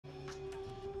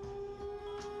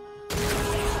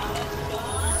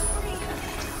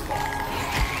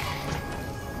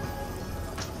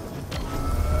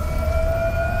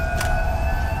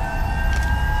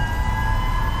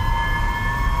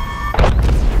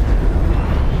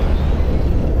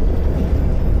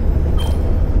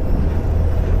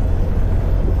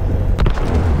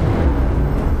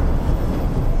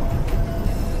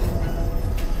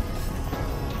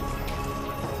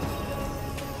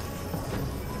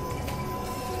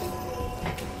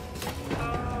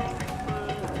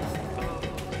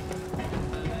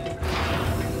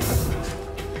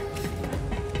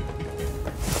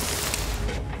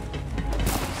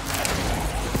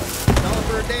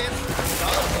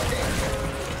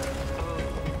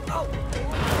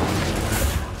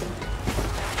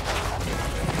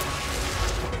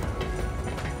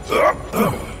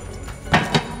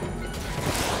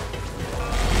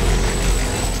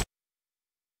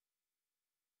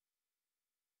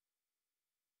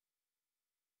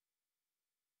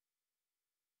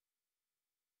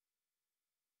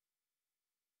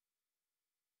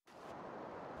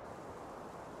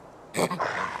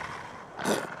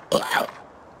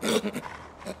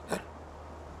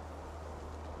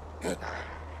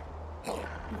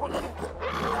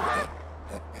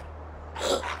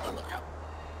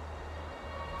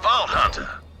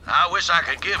I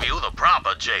could give you the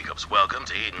proper Jacob's welcome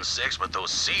to Eden 6, but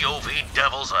those COV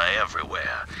devils are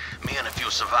everywhere. Me and a few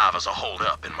survivors are holed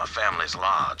up in my family's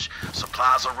lodge.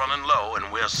 Supplies are running low and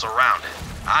we're surrounded.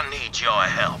 I need your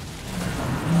help.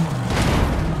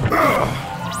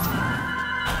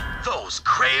 Those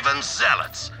craven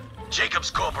zealots.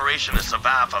 Jacobs Corporation has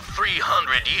survived for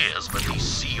 300 years, but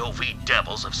these COV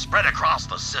devils have spread across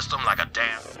the system like a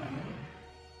damn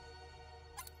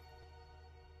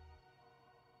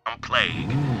plague,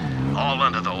 all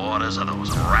under the orders of those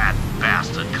rat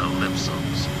bastard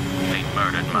Calypsos. They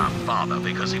murdered my father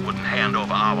because he wouldn't hand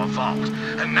over our vault,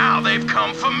 and now they've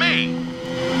come for me.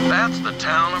 That's the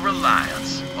town of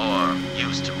Reliance, or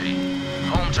used to be.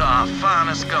 Home to our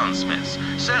finest gunsmiths,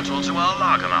 central to our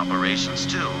logging operations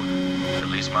too. At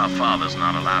least my father's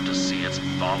not allowed to see it's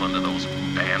fallen to those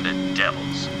bandit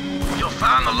devils. You'll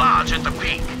find the lodge at the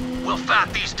peak. We'll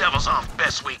fight these devils off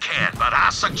best we can, but I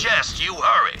suggest you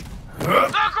hurry.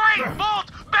 The Great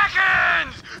Vault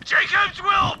beckons! Jacobs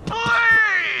will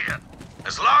bleed!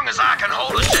 As long as I can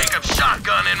hold a Jacobs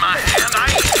shotgun in my hand, I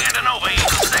ain't handing over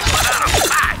Eden 6 without a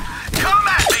fight! Come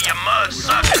at me, you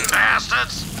mud-sucking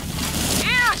bastards!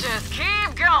 You just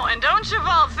keep going, don't you,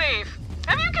 Vault Thief?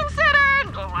 Have you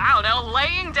considered, I don't know,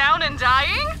 laying down and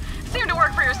dying? Seemed to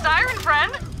work for your siren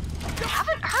friend.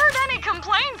 Haven't heard any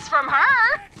complaints from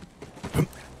her.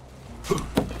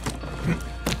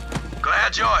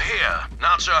 Glad you're here.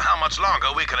 Not sure how much longer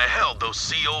we could have held those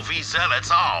COV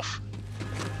zealots off.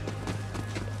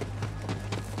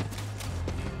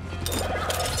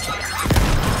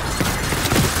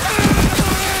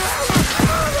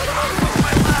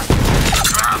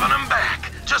 Driving them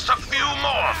back. Just a few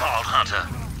more, Vault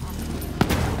Hunter.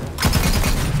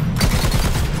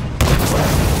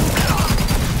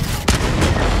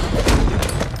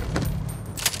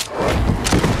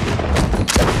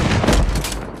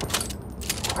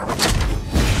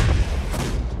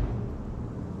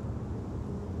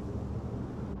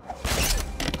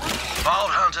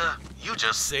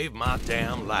 Just saved my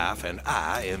damn life, and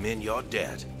I am in your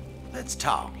debt. Let's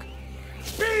talk.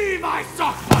 Be my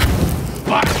software,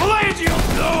 but blade you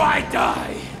though I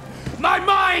die. My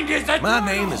mind is eternal. My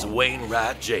name is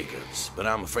Wainwright Jacobs, but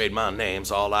I'm afraid my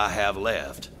name's all I have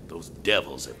left. Those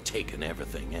devils have taken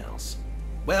everything else.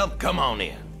 Well, come on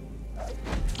in.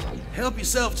 Help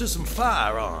yourself to some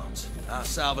firearms. I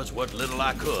salvaged what little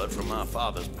I could from my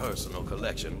father's personal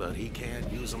collection, but he can't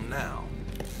use them now.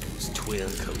 Those twin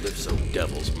Calypso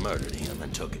devils murdered him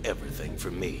and took everything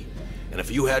from me. And if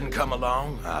you hadn't come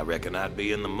along, I reckon I'd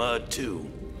be in the mud too.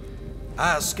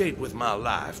 I escaped with my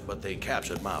life, but they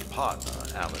captured my partner,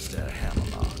 Alistair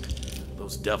Hammerlocked.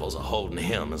 Those devils are holding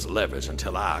him as leverage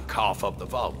until I cough up the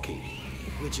vault key.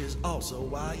 Which is also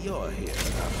why you're here,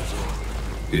 I presume.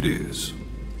 It is.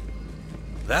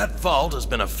 That vault has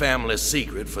been a family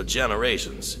secret for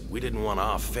generations. We didn't want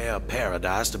our fair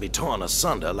paradise to be torn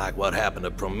asunder like what happened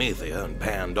to Promethea and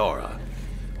Pandora.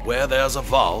 Where there's a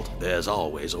vault, there's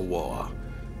always a war.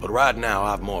 But right now,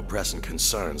 I've more pressing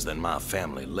concerns than my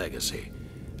family legacy.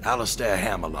 Alistair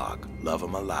Hammerlock, love of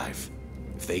my life.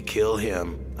 If they kill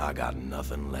him, I got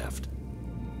nothing left.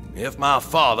 If my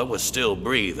father was still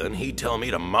breathing, he'd tell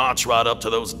me to march right up to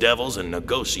those devils and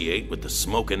negotiate with the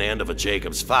smoking end of a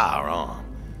Jacobs firearm.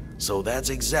 So that's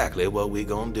exactly what we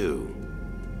gonna do.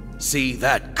 See,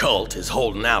 that cult is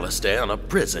holding Alistair in a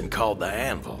prison called the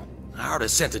Anvil. I already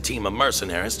sent a team of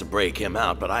mercenaries to break him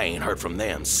out, but I ain't heard from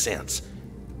them since.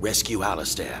 Rescue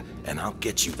Alistair, and I'll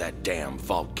get you that damn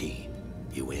vault key.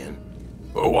 You in?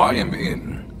 Oh, I am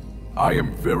in. I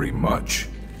am very much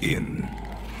in.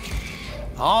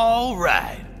 All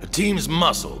right. The team's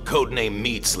muscle, codenamed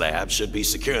Meat Slab, should be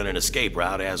securing an escape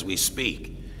route as we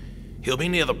speak. He'll be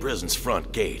near the prison's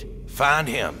front gate. Find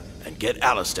him and get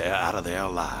Alistair out of there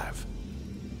alive.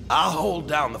 I'll hold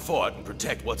down the fort and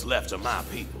protect what's left of my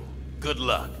people. Good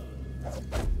luck.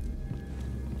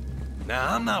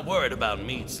 Now, I'm not worried about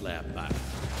Meat Slab Bite.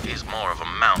 He's more of a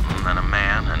mountain than a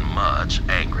man and much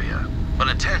angrier. But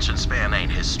attention span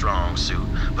ain't his strong suit,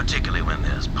 particularly when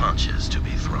there's punches to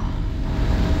be thrown.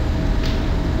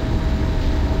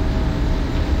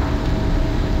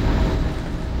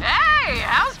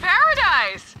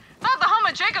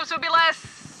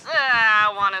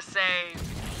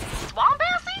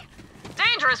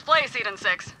 Gen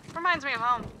 6. Reminds me of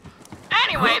home.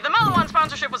 Anyway, the Mellow One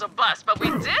sponsorship was a bust, but we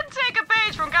did take a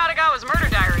page from Katagawa's murder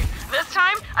diary. This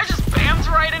time, I just bammed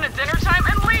right in at dinner time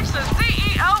and reached the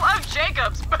CEO of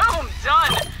Jacobs. Boom,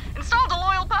 done. Installed a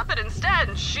loyal puppet instead,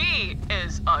 and she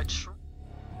is a trip.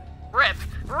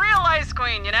 Real ice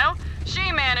queen, you know?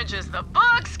 She manages the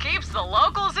books, keeps the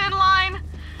locals in line.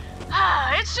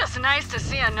 It's just nice to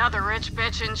see another rich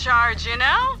bitch in charge, you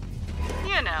know?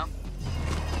 You know.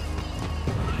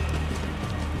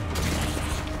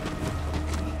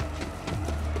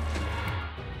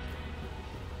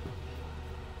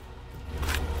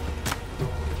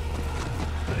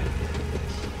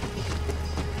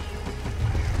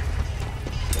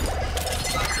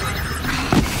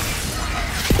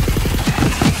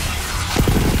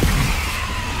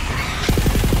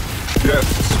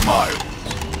 Death smiles.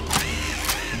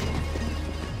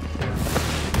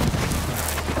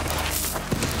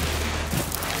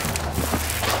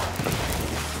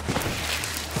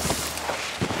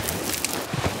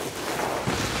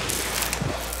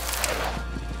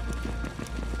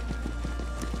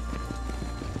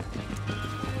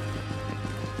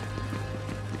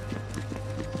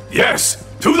 Yes,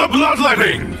 to the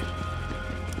bloodletting!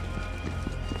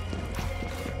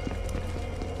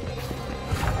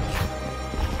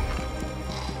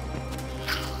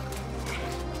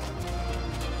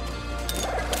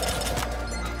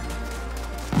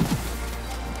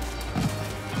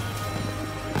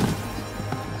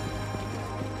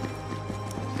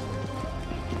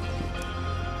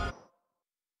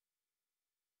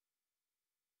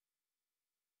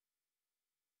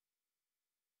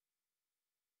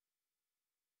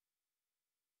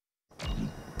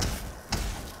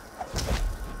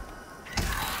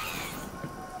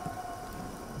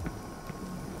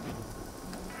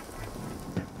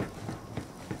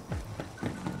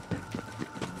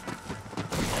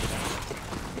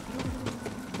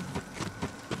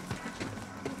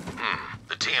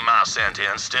 Team I sent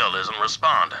in still isn't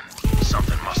responding.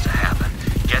 Something must have happened.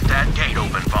 Get that gate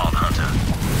open, Vault Hunter.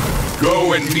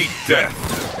 Go and meet death.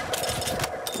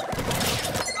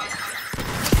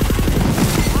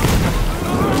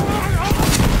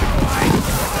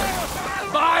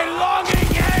 My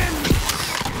longing ends!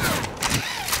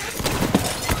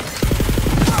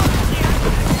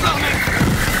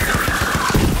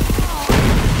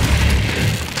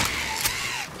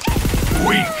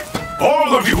 Weak!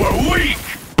 All of you are weak!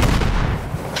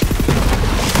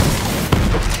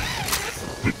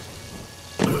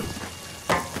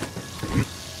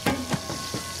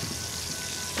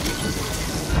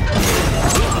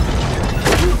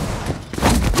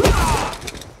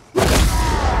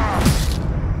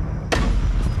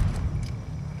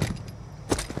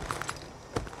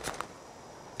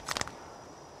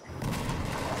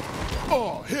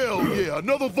 Oh, hell yeah,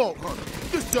 another Vault Hunter.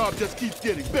 This job just keeps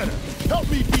getting better. Help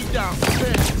me beat down some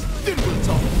bandits, then we'll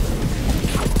talk.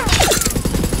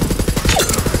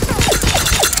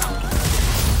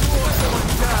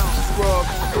 Down, scrub.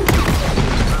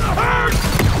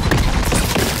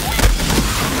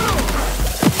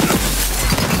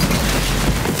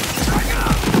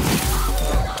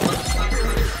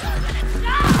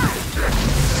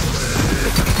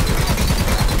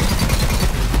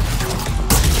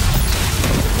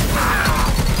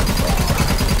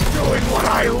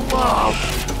 I love!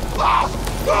 Oh,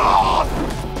 God!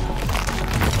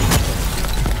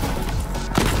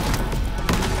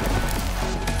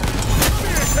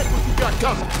 Take what you got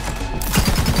coming.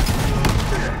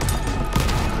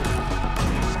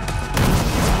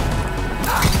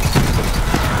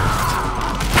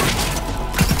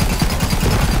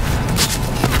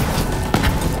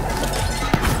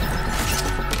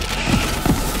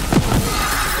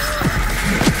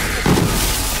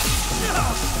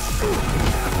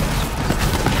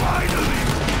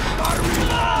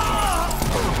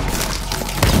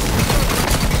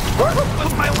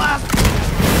 Was my last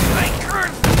anchor!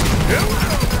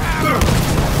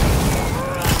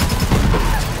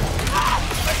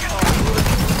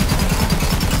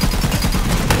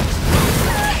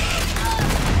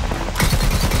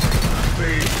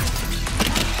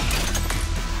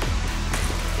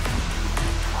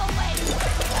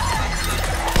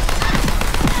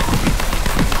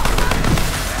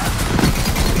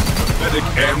 Pathetic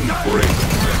end for it.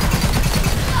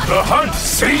 The hunt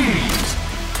sings!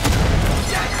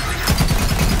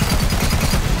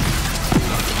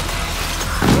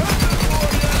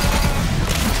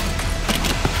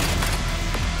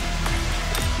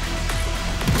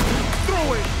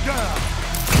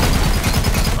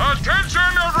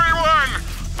 Attention, everyone!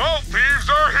 Vault thieves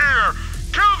are here!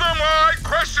 Kill them while I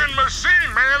question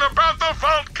Machine Man about the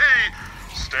vault key!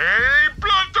 Stay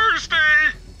bloodthirsty!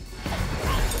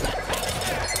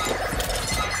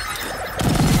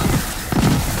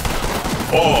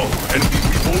 All and be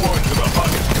reborn to the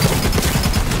highest.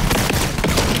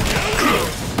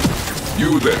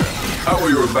 You there, how are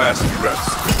your last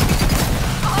rests?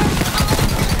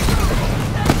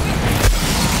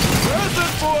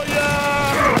 Present for ya!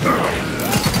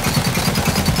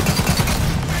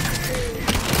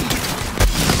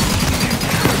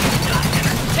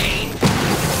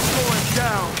 Going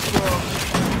down, bro.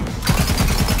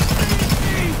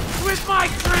 With my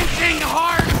drinking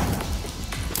heart!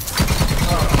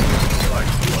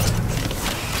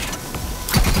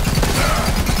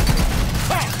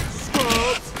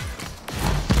 Scrubs!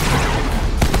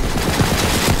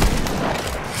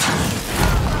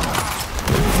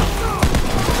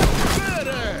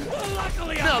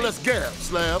 Now let's gab,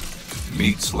 Slab.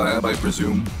 Meat slab, I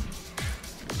presume?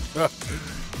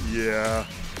 Yeah.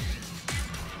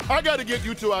 I gotta get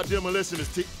you to our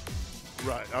demolitionist team.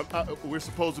 Right, we're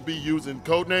supposed to be using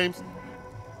code names.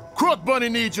 Crook Bunny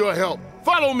needs your help.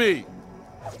 Follow me.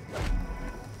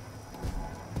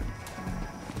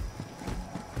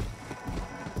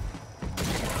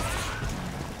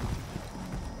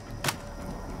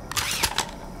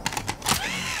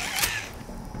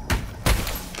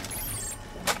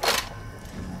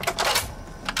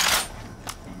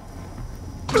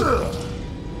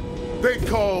 They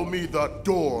call me the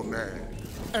doorman.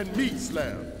 And meat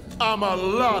slab. I'm a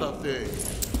lot of things.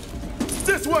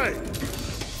 This way!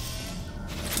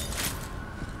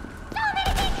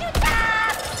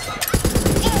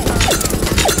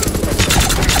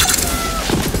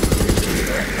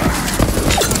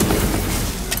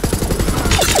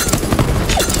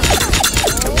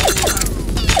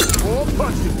 Or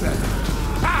punch it back.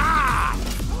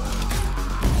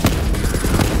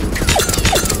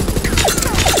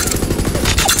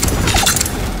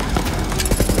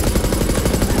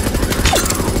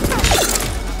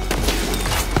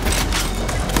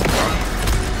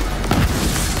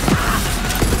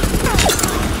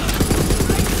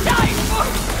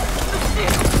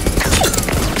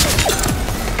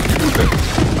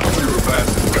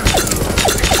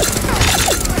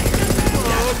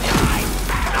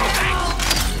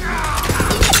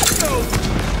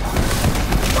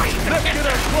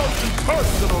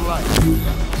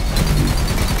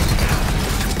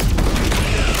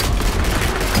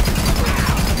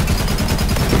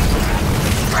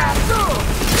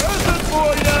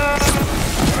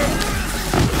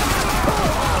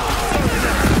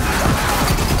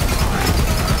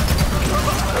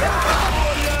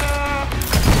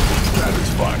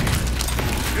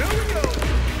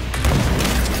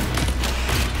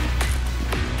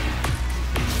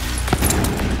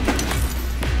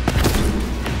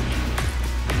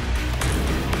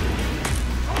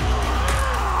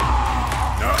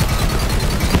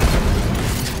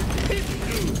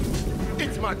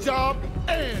 My job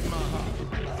and my hobby.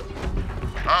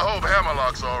 I hope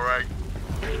Hammerlock's all right.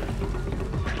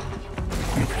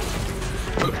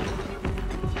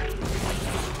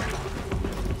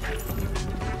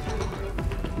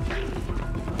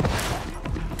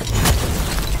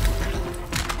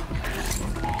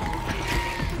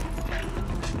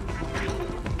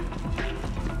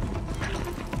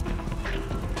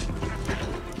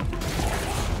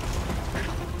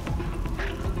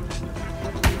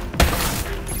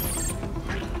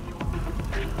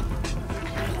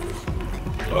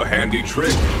 A handy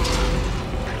trick.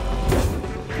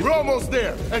 We're almost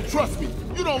there, and trust me,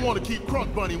 you don't want to keep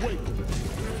Crunk Bunny waiting.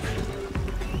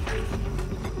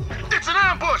 It's an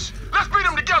ambush! Let's beat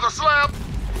them together, Slab!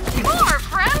 More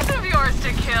friends of yours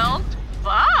to kill?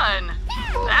 Fun!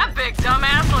 That big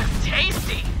dumbass looks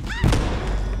tasty.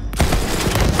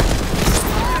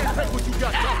 Take what you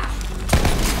got, Tom.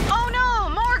 Oh no,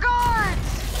 more guards!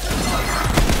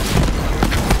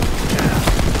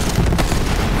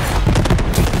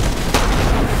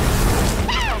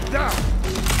 Down.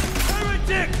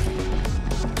 Heretic!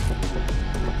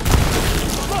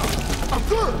 I'm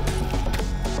good.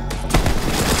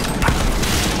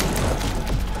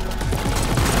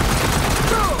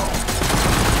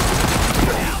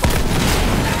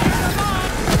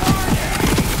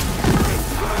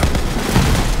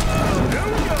 Here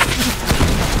we go.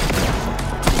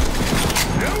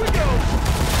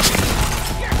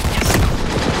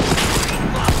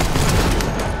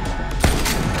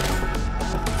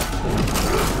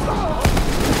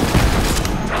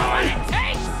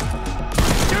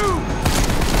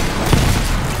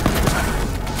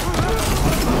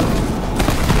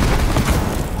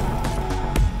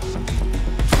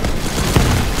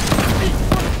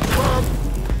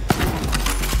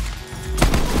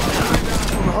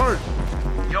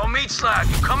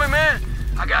 me, man?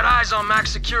 I got eyes on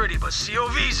max security, but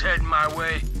COV's heading my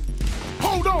way.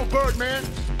 Hold on, Birdman.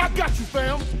 I got you,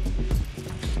 fam.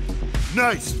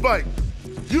 Nice fight.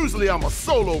 Usually I'm a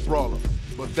solo brawler,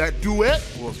 but that duet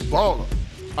was baller.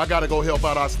 I gotta go help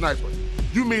out our sniper.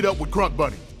 You meet up with Crunk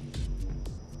Bunny.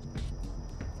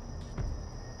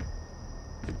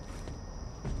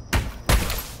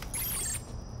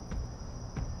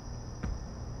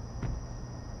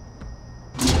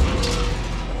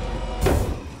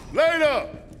 Later!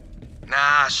 Nah,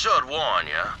 I should warn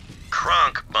you.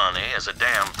 Crunk Bunny is a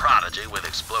damn prodigy with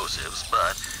explosives,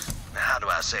 but how do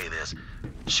I say this?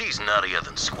 She's nuttier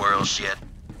than squirrel shit.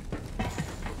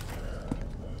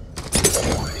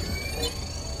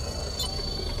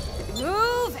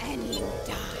 Move and you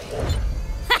die.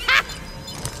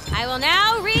 I will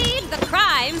now read the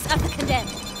crimes of the condemned.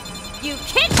 You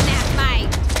kidnapped my...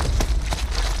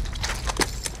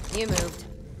 You moved.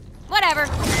 Whatever.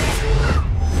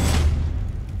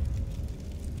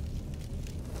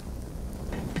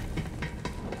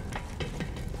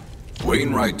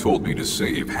 Wainwright told me to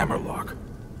save Hammerlock.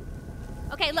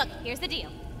 Okay, look, here's the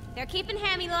deal. They're keeping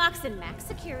Hammylocks in max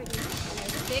security. And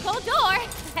there's a big old door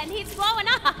that needs blowing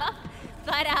up.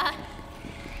 But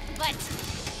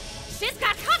shit's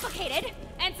got complicated,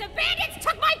 and some bandits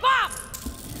took my bomb!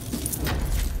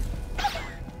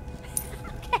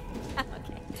 Okay.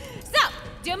 So,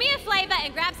 do me a favor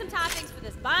and grab some toppings for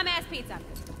this bomb-ass pizza.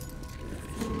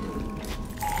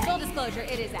 Full disclosure,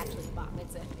 it is actually a bomb.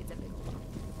 It's a big bomb.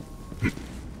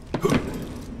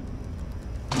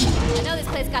 I know this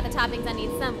place got the toppings I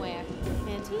need somewhere.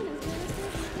 And Tina's gonna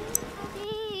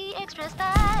extra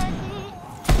spicy.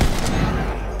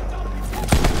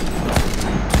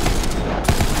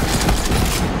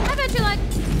 I bet you're like,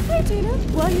 hey Tina,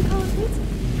 why do you call it pizza?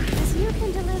 Because you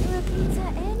can deliver a pizza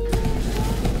anywhere.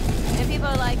 And people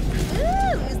are like,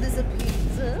 ooh, is this a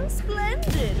pizza?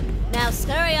 Splendid. Now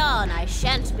scurry on, I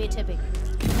shan't be tipping.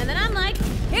 And then I'm like,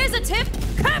 here's a tip.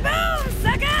 Kaboom,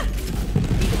 sucker!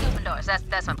 Open doors,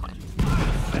 that's my point.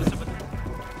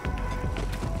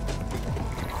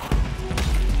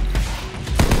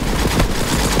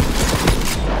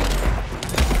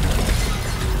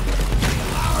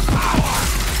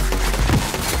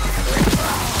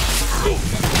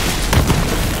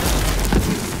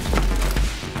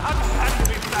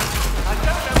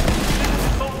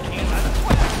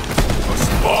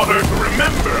 Bother to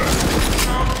remember!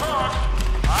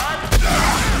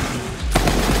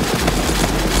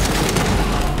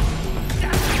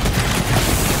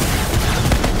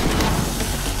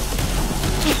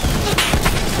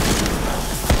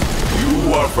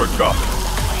 You are forgotten.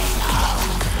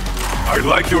 I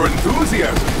like your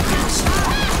enthusiasm.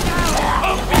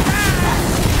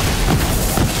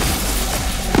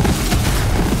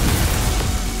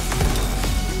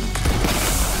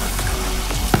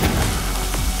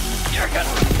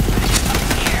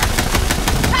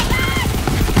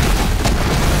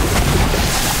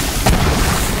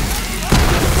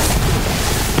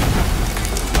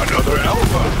 Another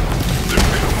alpha. There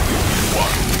can only be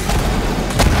one.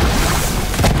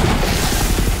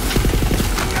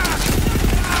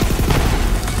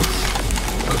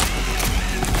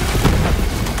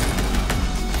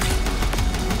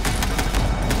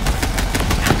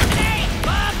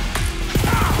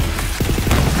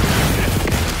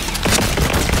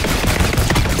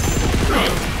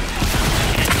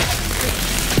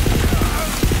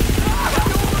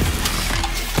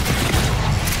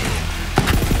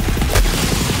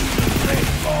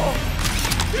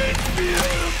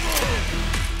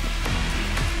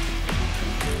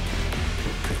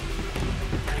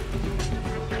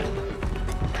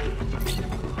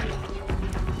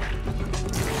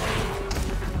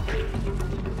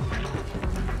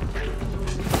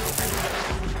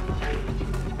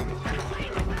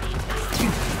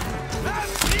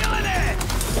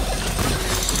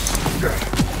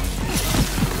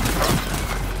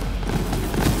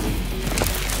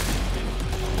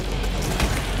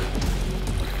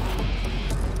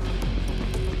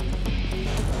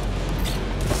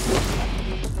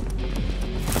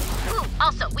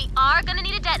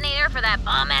 For that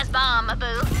bomb-ass bomb,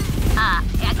 boo.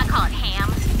 I call it ham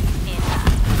in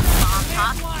bomb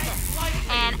talk.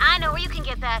 And I know where you can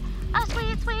get that. Oh,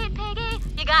 sweet, sweet piggy.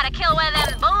 You gotta kill one of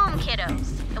them boom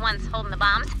kiddos. The ones holding the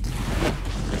bombs.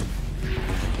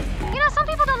 You know, some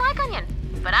people don't like onion.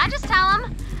 But I just tell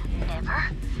them,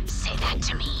 never say that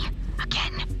to me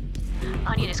again.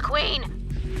 Onion is queen.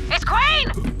 It's queen!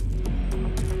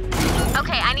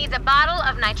 Okay, I need a bottle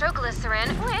of nitroglycerin,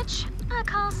 which I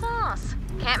call sauce.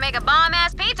 Can't make a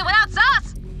bomb-ass pizza without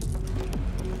sauce!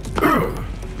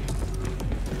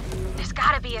 There's There's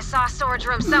gotta be a sauce storage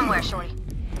room somewhere, Shorty.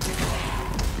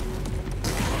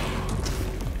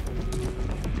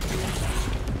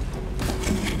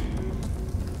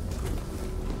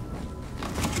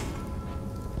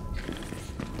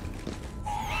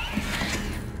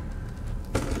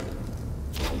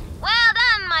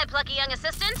 Plucky young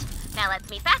assistant. Now let's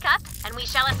meet back up, and we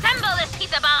shall assemble this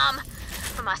pizza bomb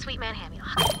from our sweet man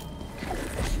Hammerlocked.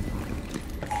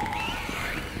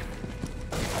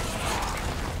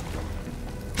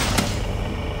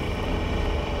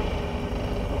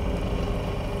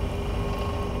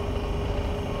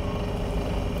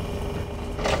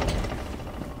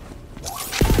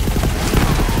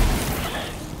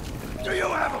 Do you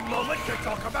have a moment to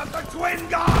talk about the twin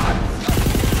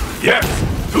gods? Yes!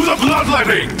 To the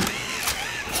bloodletting!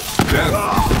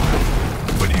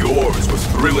 Death. But yours was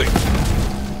thrilling.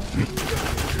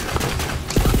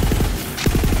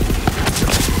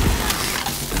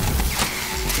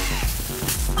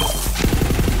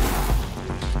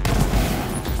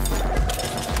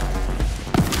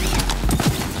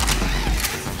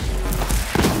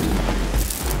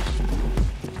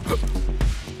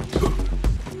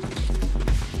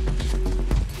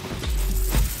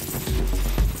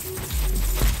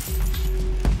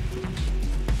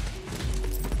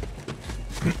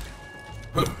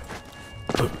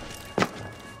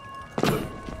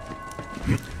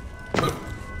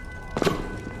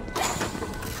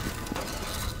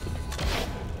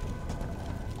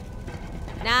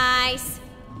 Nice.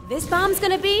 This bomb's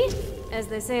gonna be, as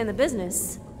they say in the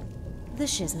business, the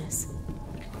shizness.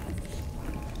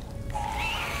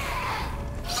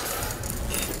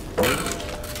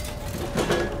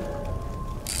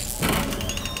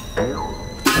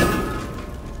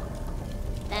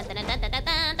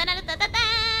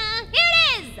 Here it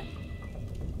is!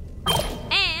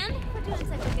 And for doing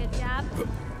such a good job,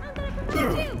 I'm gonna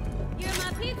promote you. You're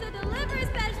my pizza delivery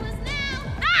specialist now.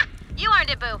 Ah! You earned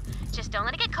it, Boo. Just don't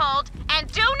let it get cold, and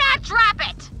do not drop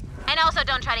it! And also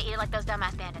don't try to eat it like those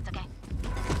dumbass bandits, okay?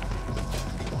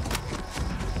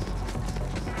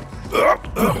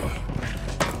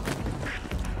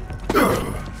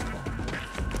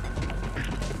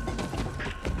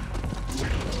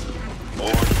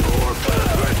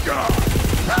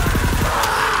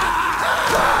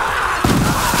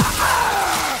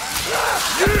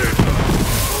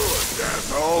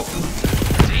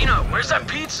 Dina, where's that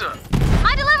pizza?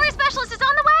 My delivery specialist is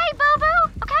on the way,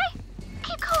 Boo-Boo, okay?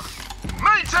 Keep cool.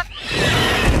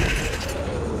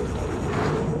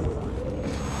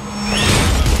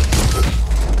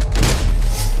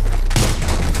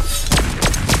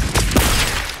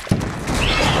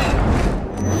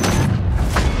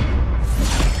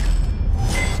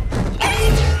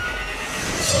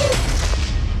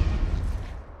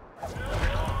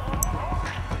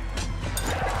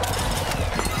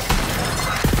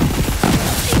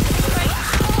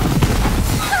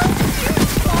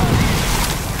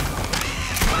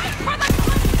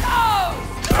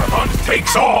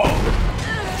 Takes all!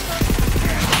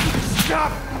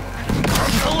 Stop!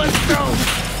 Let's go!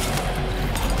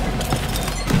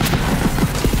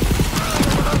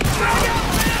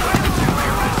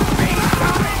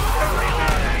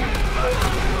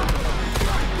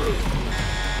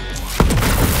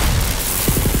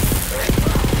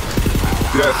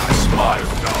 Death smile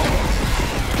now.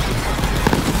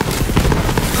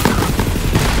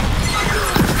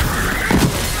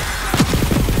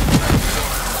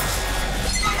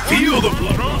 Feel the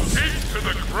blood. Proceed to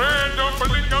the grand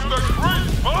opening of the great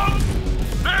vault,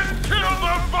 then kill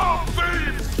the vault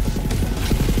thieves!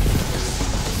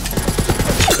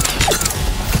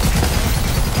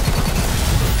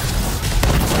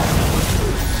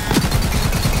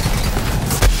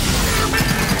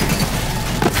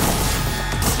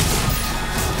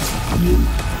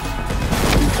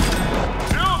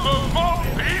 Kill the vault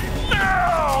thief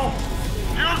now!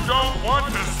 You don't want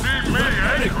to see me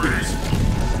angry!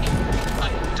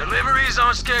 Delivery's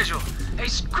on schedule. Hey,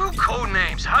 screw code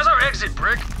names. How's our exit,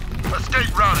 Brick?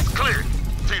 Escape route is clear.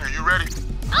 Tina, you ready?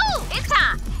 Oh, it's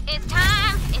time. It's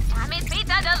time. It's time. It's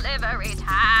pizza delivery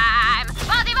time.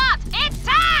 Baldy Box, it's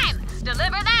time.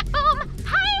 Deliver that boom.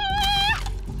 Hi.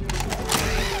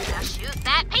 Now shoot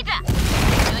that pizza.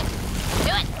 Do it.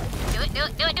 Do it. Do it.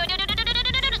 Do it. Do it. Do it. Do it. Do it. Do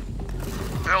it. Do it.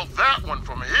 Felt that one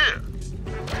from here.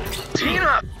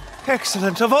 Tina!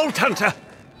 Excellent, a Vault Hunter!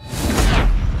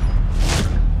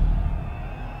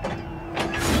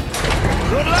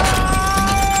 Good luck!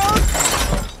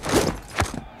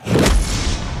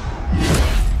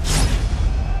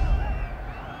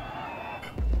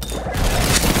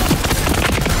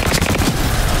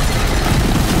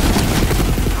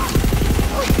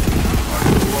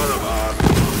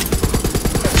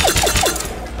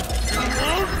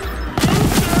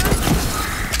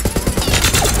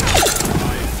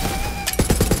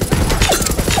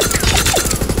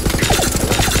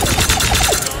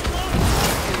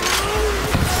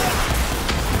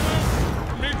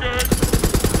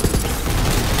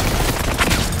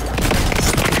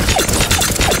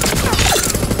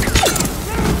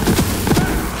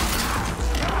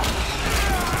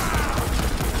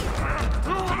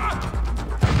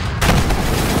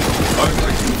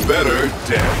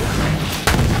 dead.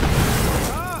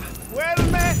 Ah,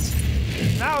 well met.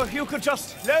 Now if you could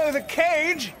just lower the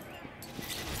cage.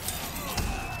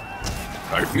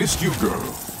 I've missed you,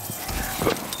 girl.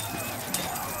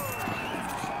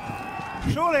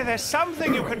 Surely there's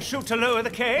something you can shoot to lower the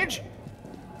cage.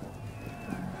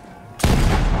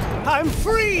 I'm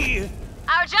free!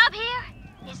 Our job here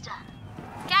is done.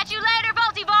 Catch you later,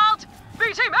 Volty Vault!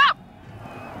 B-team out!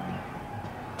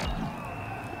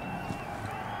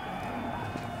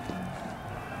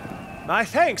 My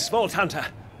thanks, Vault Hunter.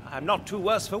 I'm not too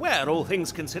worse for wear, all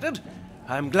things considered.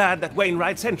 I'm glad that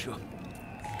Wainwright sent you.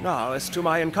 Now, as to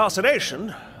my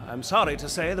incarceration, I'm sorry to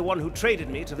say the one who traded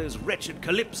me to those wretched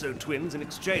Calypso twins in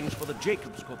exchange for the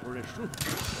Jacobs Corporation.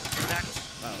 That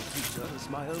foul creature is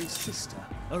my own sister,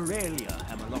 Aurelia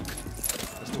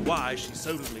Hammerlocked. As to why she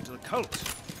sold me to the cult,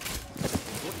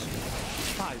 what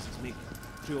despises me.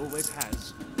 She always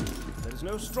has. There is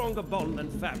no stronger bond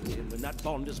than family, and when that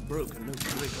bond is broken, no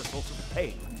greater source of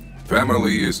pain.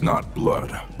 Family is not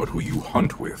blood, but who you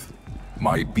hunt with.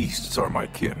 My beasts are my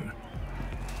kin.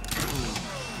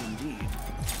 Indeed.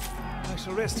 I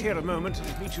shall rest here a moment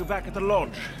and meet you back at the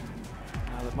lodge.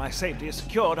 Now that my safety is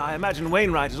secured, I imagine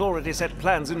Wainwright has already set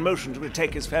plans in motion to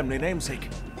retake his family namesake.